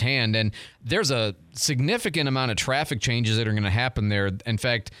it firsthand. And there's a significant amount of traffic changes that are going to happen there. In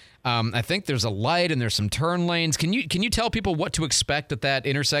fact, I think there's a light and there's some turn lanes. Can you tell people what to expect at that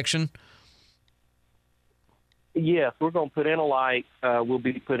intersection? Yes, we're going to put in a light. We'll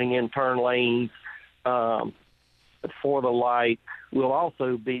be putting in turn lanes for the light. We'll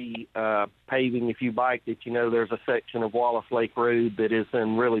also be paving. If you biked it, there's a section of Wallace Lake Road that is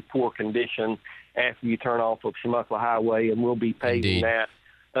in really poor condition after you turn off of Chumuckla Highway, and we'll be paving that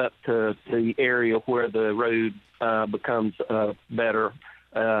up to the area where the road becomes better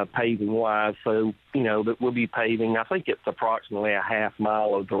paving-wise. So, that we'll be paving, I think it's approximately a half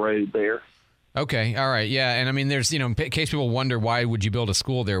mile of the road there. Okay, all right, yeah, and I mean, there's, in case people wonder why would you build a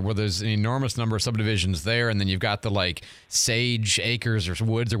school there, well, there's an enormous number of subdivisions there, and then you've got the Sage Acres or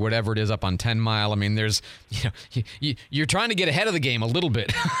Woods or whatever it is up on 10 Mile. I mean, there's, you're trying to get ahead of the game a little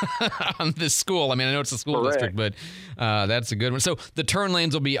bit on this school. I mean, I know it's a school district, but that's a good one. So the turn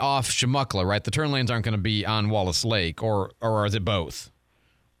lanes will be off Chumuckla, right? The turn lanes aren't going to be on Wallace Lake, or is it both?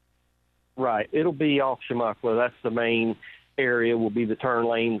 Right, it'll be off Chumuckla. That's the main area, will be the turn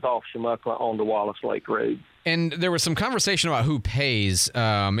lanes off Chumuckla onto Wallace Lake Road. And there was some conversation about who pays.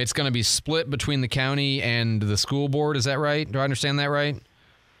 It's going to be split between the county and the school board. Is that right? Do I understand that right?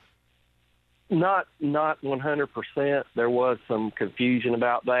 Not 100%. There was some confusion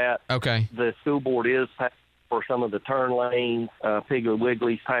about that. Okay. The school board is paying for some of the turn lanes. Piggly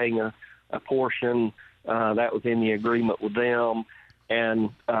Wiggly's paying a portion. That was in the agreement with them. And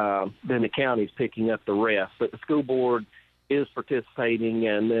then the county's picking up the rest. But the school board is participating,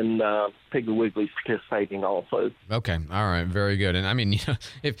 and then Piggly Wiggly's participating also. Okay, all right, very good. And I mean,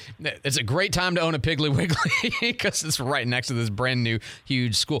 if it's a great time to own a Piggly Wiggly because it's right next to this brand new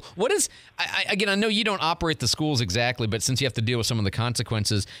huge school. What is? I know you don't operate the schools exactly, but since you have to deal with some of the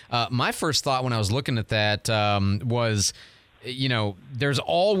consequences, my first thought when I was looking at that was, there's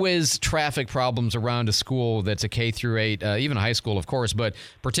always traffic problems around a school that's a K through 8, even a high school, of course, but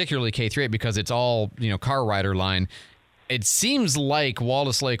particularly K through 8 because it's all car rider line. It seems like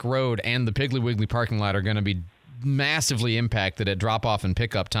Wallace Lake Road and the Piggly Wiggly parking lot are going to be massively impacted at drop-off and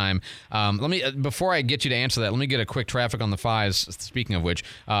pickup time. Before I get you to answer that, let me get a quick traffic on the 5s, speaking of which,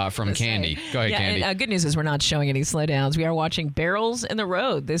 from Candy. Go ahead, Candy. And, good news is we're not showing any slowdowns. We are watching barrels in the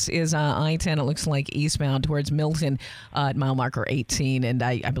road. This is I-10. It looks like eastbound towards Milton at mile marker 18, and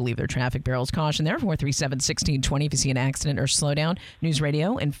I believe they're traffic barrels. Caution there, 437-1620 if you see an accident or slowdown. News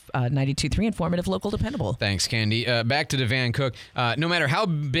Radio and 92.3, informative, local, dependable. Thanks, Candy. Back to DeVan Cook. No matter how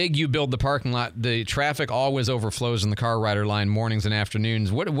big you build the parking lot, the traffic always overflows in the car rider line mornings and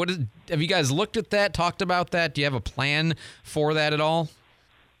afternoons. Have you guys looked at that, talked about that? Do you have a plan for that at all?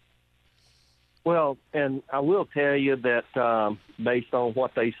 Well, and I will tell you that based on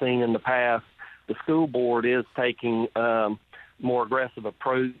what they've seen in the past, the school board is taking more aggressive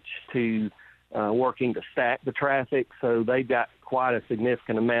approach to working to stack the traffic. So they've got quite a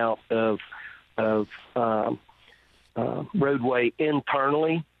significant amount of roadway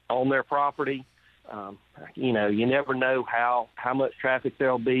internally on their property. You never know how much traffic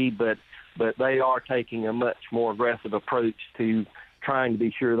there'll be, but they are taking a much more aggressive approach to trying to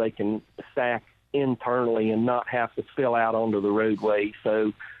be sure they can stack internally and not have to spill out onto the roadway.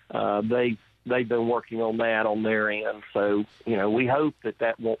 So they've been working on that on their end. So, we hope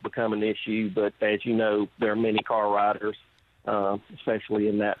that won't become an issue, but as you know, there are many car riders, especially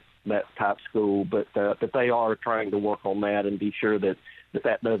in that type school, but they are trying to work on that and be sure that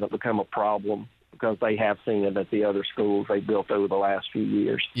doesn't become a problem, because they have seen it at the other schools they built over the last few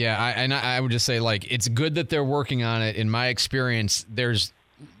years. Yeah, I would just say, it's good that they're working on it. In my experience, there's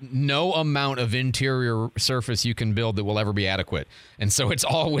no amount of interior surface you can build that will ever be adequate. And so it's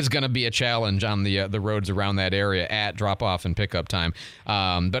always going to be a challenge on the roads around that area at drop-off and pickup time.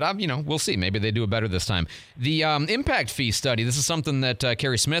 But we'll see. Maybe they do it better this time. The impact fee study, this is something that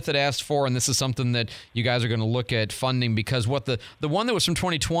Carrie Smith had asked for, and this is something that you guys are going to look at funding, because the one that was from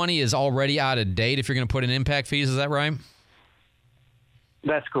 2020 is already out of date if you're going to put in impact fees. Is that right?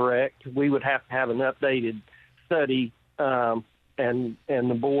 That's correct. We would have to have an updated study, and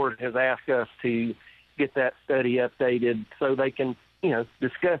the board has asked us to get that study updated so they can,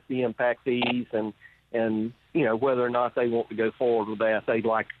 discuss the impact fees and whether or not they want to go forward with that. They'd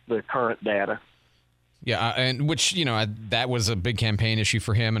like the current data. Yeah, and which, that was a big campaign issue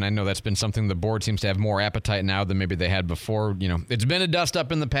for him, and I know that's been something the board seems to have more appetite now than maybe they had before. It's been a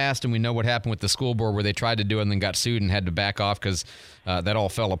dust-up in the past, and we know what happened with the school board where they tried to do it and then got sued and had to back off because that all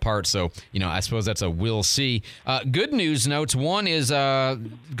fell apart. So, I suppose that's a we'll see. Good news notes. One is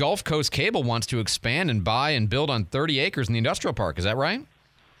Gulf Coast Cable wants to expand and buy and build on 30 acres in the industrial park. Is that right?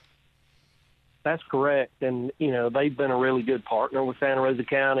 That's correct, and, they've been a really good partner with Santa Rosa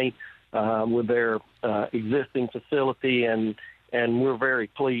County with their existing facility, and we're very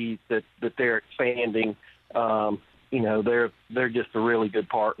pleased that they're expanding. They're just a really good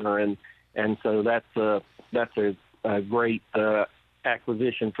partner, and so that's a great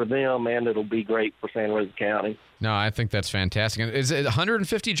acquisition for them, and it'll be great for Santa Rosa County. No, I think that's fantastic. Is it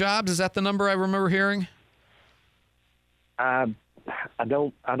 150 jobs? Is that the number I remember hearing? I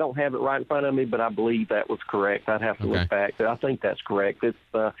don't have it right in front of me, but I believe that was correct. I'd have to look back, but I think that's correct. It's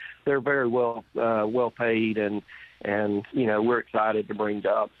they're very well paid, and And, we're excited to bring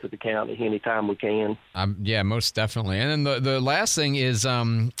jobs to the county anytime we can. Yeah, most definitely. And then the last thing is,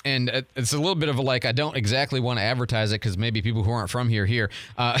 and it's a little bit of a, I don't exactly want to advertise it because maybe people who aren't from here.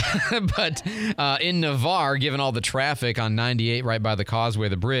 But in Navarre, given all the traffic on 98 right by the causeway,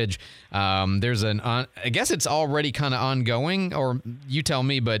 the bridge, there's I guess it's already kind of ongoing, or you tell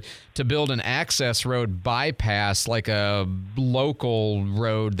me, but to build an access road bypass, like a local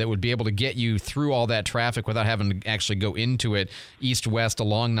road that would be able to get you through all that traffic without having to actually go into it, east-west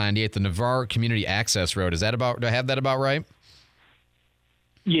along 98, the Navarre Community Access Road. Do I have that about right?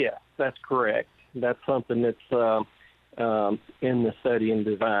 Yeah, that's correct. That's something that's in the study and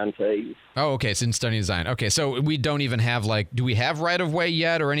design phase. Oh, okay. It's in study and design. Okay, so we don't even have, do we have right-of-way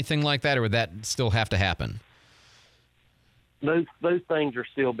yet or anything like that, or would that still have to happen? Those things are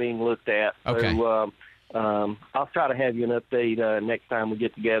still being looked at. Okay. So I'll try to have you an update next time we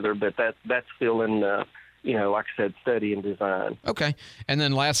get together, but that's still in, like I said, study and design. Okay. And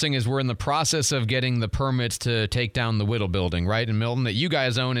then last thing is we're in the process of getting the permits to take down the Whittle building, right, in Milton, that you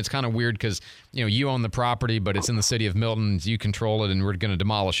guys own. It's kind of weird because, you own the property, but it's in the city of Milton. You control it, and we're going to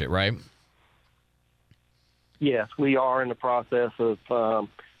demolish it, right? Yes, we are in the process of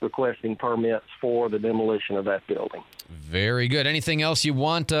requesting permits for the demolition of that building. Very good. Anything else you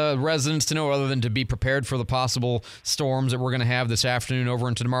want residents to know other than to be prepared for the possible storms that we're going to have this afternoon over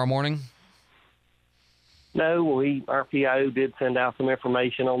into tomorrow morning? No, our PIO did send out some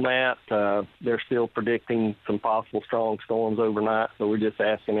information on that. They're still predicting some possible strong storms overnight, so we're just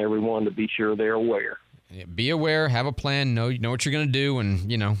asking everyone to be sure they're aware. Yeah, be aware, have a plan, know what you're going to do,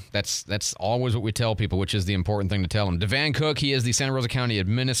 and, that's always what we tell people, which is the important thing to tell them. Devan Cook, he is the Santa Rosa County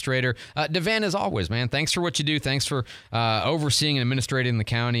Administrator. Devan, as always, man, thanks for what you do. Thanks for overseeing and administrating the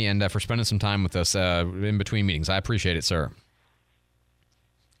county and for spending some time with us in between meetings. I appreciate it, sir.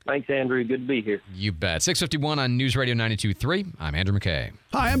 Thanks, Andrew. Good to be here. You bet. 6:51 on News Radio 92.3. I'm Andrew McKay.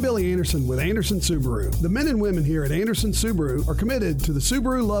 Hi, I'm Billy Anderson with Anderson Subaru. The men and women here at Anderson Subaru are committed to the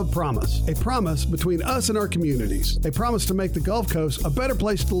Subaru Love Promise, a promise between us and our communities. A promise to make the Gulf Coast a better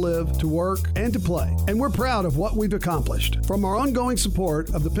place to live, to work, and to play. And we're proud of what we've accomplished. From our ongoing support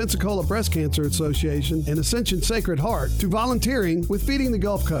of the Pensacola Breast Cancer Association and Ascension Sacred Heart to volunteering with Feeding the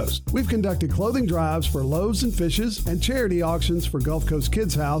Gulf Coast. We've conducted clothing drives for Loaves and Fishes and charity auctions for Gulf Coast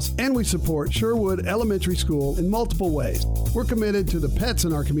Kids House, and we support Sherwood Elementary School in multiple ways. We're committed to the pets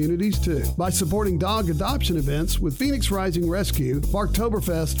in our communities, too, by supporting dog adoption events with Phoenix Rising Rescue,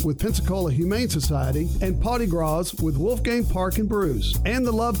 Barktoberfest with Pensacola Humane Society, and Potty Gras with Wolfgang Park and Brews. And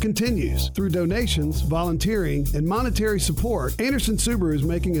the love continues. Through donations, volunteering, and monetary support, Anderson Subaru is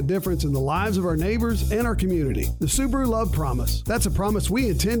making a difference in the lives of our neighbors and our community. The Subaru Love Promise. That's a promise we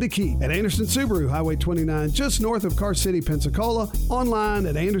intend to keep at Anderson Subaru, Highway 29, just north of Car City, Pensacola, online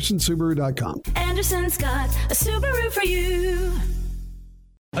at AndersonSubaru.com. Anderson's got a Subaru for you.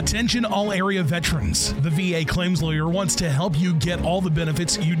 Attention all area veterans. The VA Claims Lawyer wants to help you get all the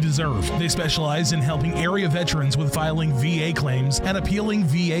benefits you deserve. They specialize in helping area veterans with filing VA claims and appealing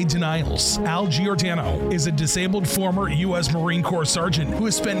VA denials. Al Giordano is a disabled former U.S. Marine Corps sergeant who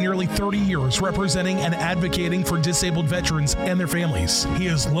has spent nearly 30 years representing and advocating for disabled veterans and their families. He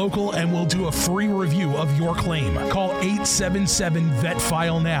is local and will do a free review of your claim. Call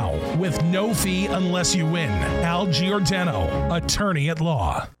 877-VET-FILE now with no fee unless you win. Al Giordano, attorney at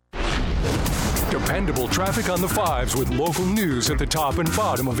law. Dependable traffic on the fives with local news at the top and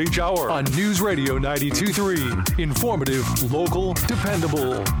bottom of each hour on News Radio 92.3. Informative, local,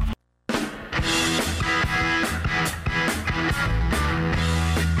 dependable.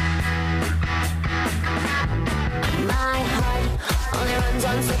 My heart only runs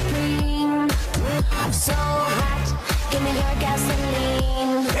on Supreme. So hot, give me your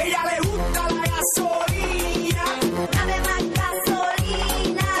gasoline. Ella le gusta la gasolina. Dame más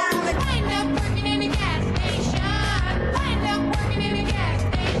gasolina. Wind up working in a gas station. Wind up working in a gas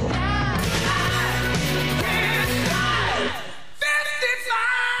station.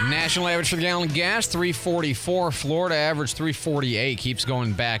 55. National average for the gallon of gas, $3.44. Florida average, $3.48. Keeps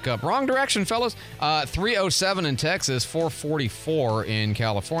going back up. Wrong direction, fellas. $3.07 in Texas, $4.44 in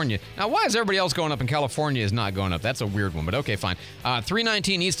California. Now, why is everybody else going up and California is not going up? That's a weird one, but okay, fine.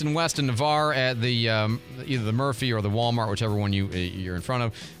 $3.19 east and west in Navarre at the either the Murphy or the Walmart, whichever one you're in front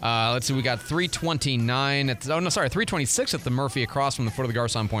of. Let's see, we got $3.29 at $3.26 at the Murphy across from the foot of the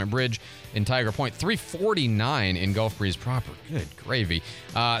Garcon Point Bridge in Tiger Point. $3.49 in Gulf Breeze proper. Good gravy.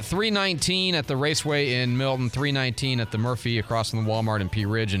 $3.19 at the Raceway in Milton. $3.19 at the Murphy across from the Walmart in Pea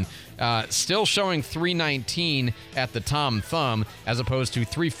Ridge. And Still showing $3.19 at the Tom Thumb as opposed to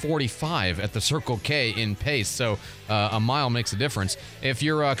 $3.45 at the Circle K in Pace. So a mile makes a difference. If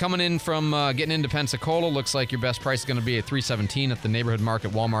you're coming in from getting into Pensacola, looks like your best price is going to be at $3.17 at the Neighborhood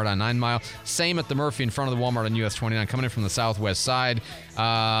Market Walmart on 9 Mile. Same at the Murphy in front of the Walmart on US 29. Coming in from the southwest side,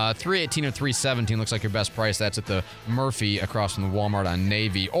 $3.18 or $3.17 looks like your best price. That's at the Murphy across from the Walmart on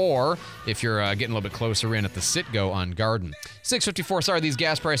Navy. Or if you're getting a little bit closer in at the Citgo on Garden. 654. Sorry, these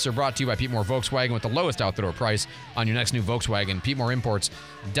gas prices are brought to you by Pete Moore Volkswagen with the lowest out-the-door price on your next new Volkswagen.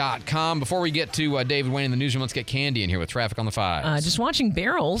 PeteMooreImports.com. Before we get to David Wayne in the newsroom, let's get Candy in here with traffic on the 5. Just watching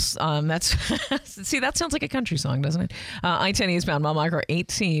barrels. That's see, that sounds like a country song, doesn't it? I-10 eastbound, mile marker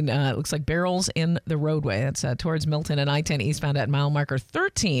 18. It looks like barrels in the roadway. That's towards Milton, and I-10 eastbound at mile marker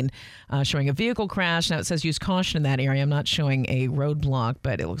 13, showing a vehicle crash. Now it says use caution in that area. I'm not showing a roadblock,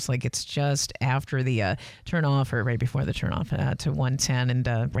 but it looks like it's just after the turnoff or right before the turnoff to 110 and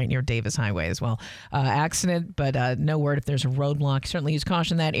right near Davis Highway as well. Accident, but no word if there's a roadblock. Certainly use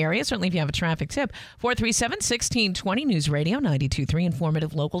caution in that area. Certainly if you have a traffic tip. 437-1620 News Radio 92.3,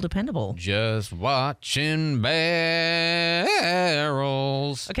 informative, local, dependable. Just watching barrels.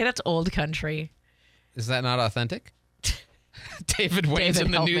 Okay, that's old country. Is that not authentic? David Wayne's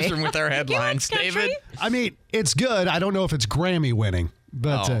in the newsroom with our headlines. David? I mean, it's good. I don't know if it's Grammy winning,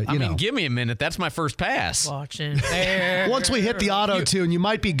 but I mean, give me a minute. That's my first pass. Watching barrels. Once we hit the auto-tune, you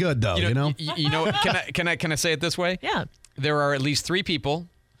might be good, though, you know? Can I say it this way? Yeah. There are at least 3 people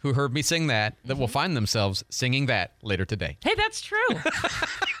who heard me sing that will find themselves singing that later today. Hey, that's true.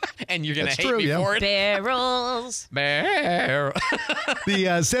 And you're going to hate me for it. Barrels.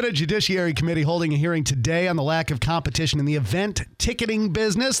 The Senate Judiciary Committee holding a hearing today on the lack of competition in the event ticketing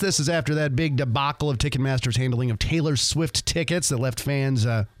business. This is after that big debacle of Ticketmaster's handling of Taylor Swift tickets that left fans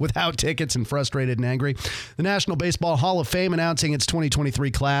without tickets and frustrated and angry. The National Baseball Hall of Fame announcing its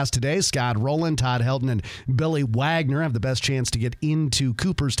 2023 class today. Scott Rowland, Todd Helton, and Billy Wagner have the best chance to get into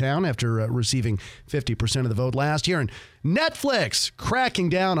Cooperstown after receiving 50% of the vote last year. And Netflix cracking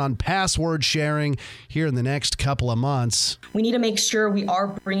down on password sharing here in the next couple of months. We need to make sure we are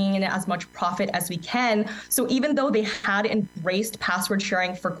bringing in as much profit as we can. So even though they had embraced password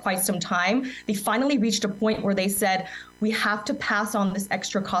sharing for quite some time, they finally reached a point where they said, we have to pass on this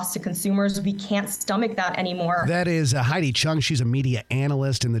extra cost to consumers. We can't stomach that anymore. That is Heidi Chung. She's a media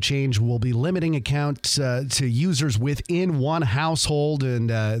analyst, and the change will be limiting accounts to users within one household. And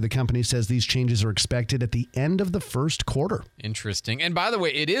the company says these changes are expected at the end of the first quarter. Interesting. And by the way,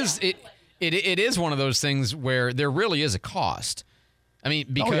 it is one of those things where there really is a cost. I mean,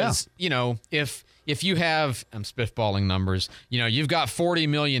 because, if you have, I'm spitballing numbers, you've got 40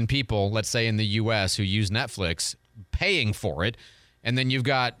 million people, let's say in the U.S., who use Netflix paying for it, and then you've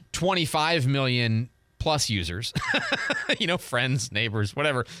got 25 million plus users, friends, neighbors,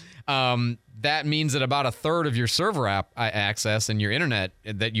 whatever. That means that about a third of your server app access and your internet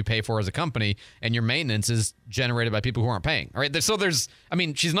that you pay for as a company and your maintenance is generated by people who aren't paying. All right. So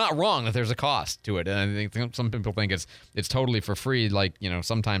she's not wrong that there's a cost to it. And I think some people think it's totally for free. Like,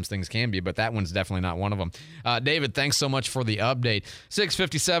 sometimes things can be, but that one's definitely not one of them. David, thanks so much for the update.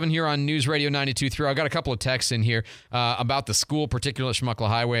 6:57 here on News Radio 92.3. I got a couple of texts in here about the school, particularly Schmuckla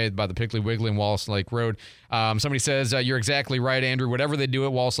Highway by the Piggly Wiggly and Wallace Lake Road. Somebody says, you're exactly right, Andrew. Whatever they do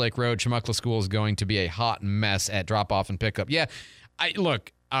at Wallace Lake Road, Schmuckla School is going to be a hot mess at drop-off and pickup. Yeah, it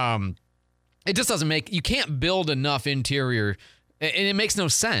just doesn't you can't build enough interior, and it makes no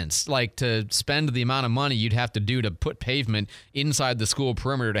sense, to spend the amount of money you'd have to do to put pavement inside the school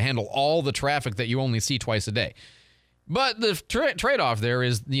perimeter to handle all the traffic that you only see twice a day. But the trade-off there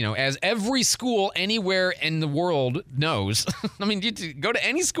is, as every school anywhere in the world knows, I mean, you go to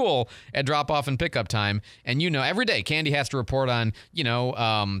any school at drop-off and pickup time, and every day Candy has to report on,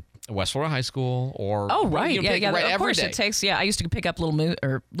 West Florida High School or... Oh, right. Yeah, of course it takes... Yeah, I used to pick up Little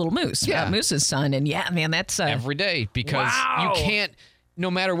Moose, Moose's son, and that's... every day, because you can't...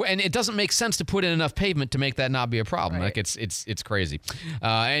 No matter what, and it doesn't make sense to put in enough pavement to make that not be a problem. Right. It's crazy.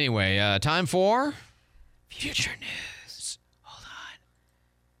 Anyway, time for... Future News. Hold on.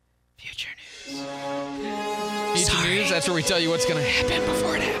 Future News. Future News, that's where we tell you what's going to happen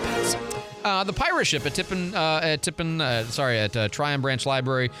before it happens. The pirate ship at Tryon Branch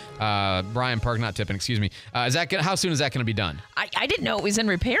Library, Bryan Park, not Tippin, excuse me. How soon is that going to be done? I didn't know it was in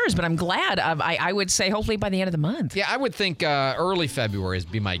repairs, but I'm glad. I would say hopefully by the end of the month. Yeah, I would think early February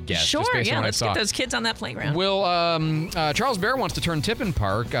would be my guess. Sure, just based on what let's get those kids on that playground. Charles Bear wants to turn Tippin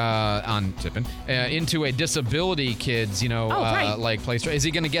Park into a disability kids, place. Is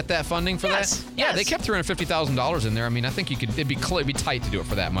he going to get that funding for that? Yes. Yeah, they kept $350,000 in there. I mean, I think it'd be tight to do it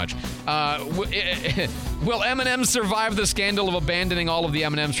for that much. Will M&M's survive the scandal of abandoning all of the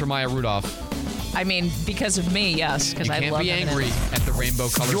M&M's for Maya Rudolph? I mean, because of me, yes, because I love can't be angry at the rainbow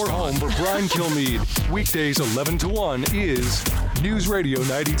colors. Your home for Brian Kilmeade. Weekdays 11 to 1 is News Radio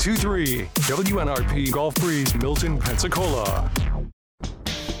 92.3. WNRP Gulf Breeze, Milton, Pensacola.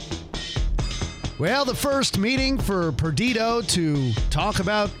 Well, the first meeting for Perdido to talk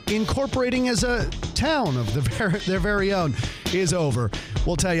about incorporating as a town of their very own is over.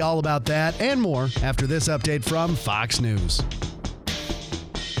 We'll tell you all about that and more after this update from Fox News.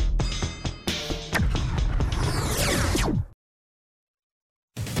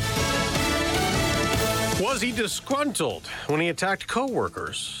 Was he disgruntled when he attacked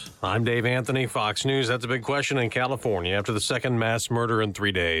co-workers? I'm Dave Anthony, Fox News. That's a big question in California after the second mass murder in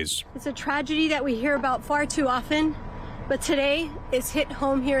 3 days. It's a tragedy that we hear about far too often, but today it's hit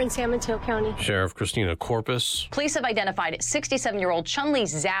home here in San Mateo County. Sheriff Christina Corpus. Police have identified 67-year-old Chun-Li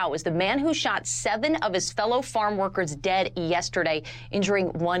Zhao as the man who shot 7 of his fellow farm workers dead yesterday,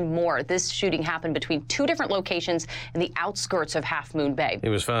 injuring 1 more. This shooting happened between 2 different locations in the outskirts of Half Moon Bay. He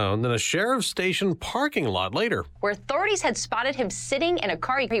was found in a sheriff's station parking lot later, where authorities had spotted him sitting in a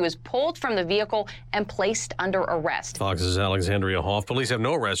car. He was pulled from the vehicle and placed under arrest. Fox's Alexandria Hoff. Police have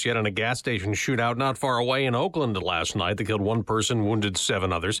no arrests yet in a gas station shootout not far away in Oakland last night. They killed 1 person, wounded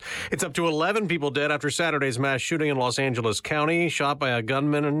 7 others. It's up to 11 people dead after Saturday's mass shooting in Los Angeles County, shot by a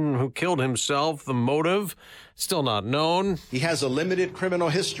gunman who killed himself. The motive, still not known. He has a limited criminal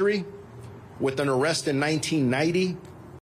history with an arrest in 1990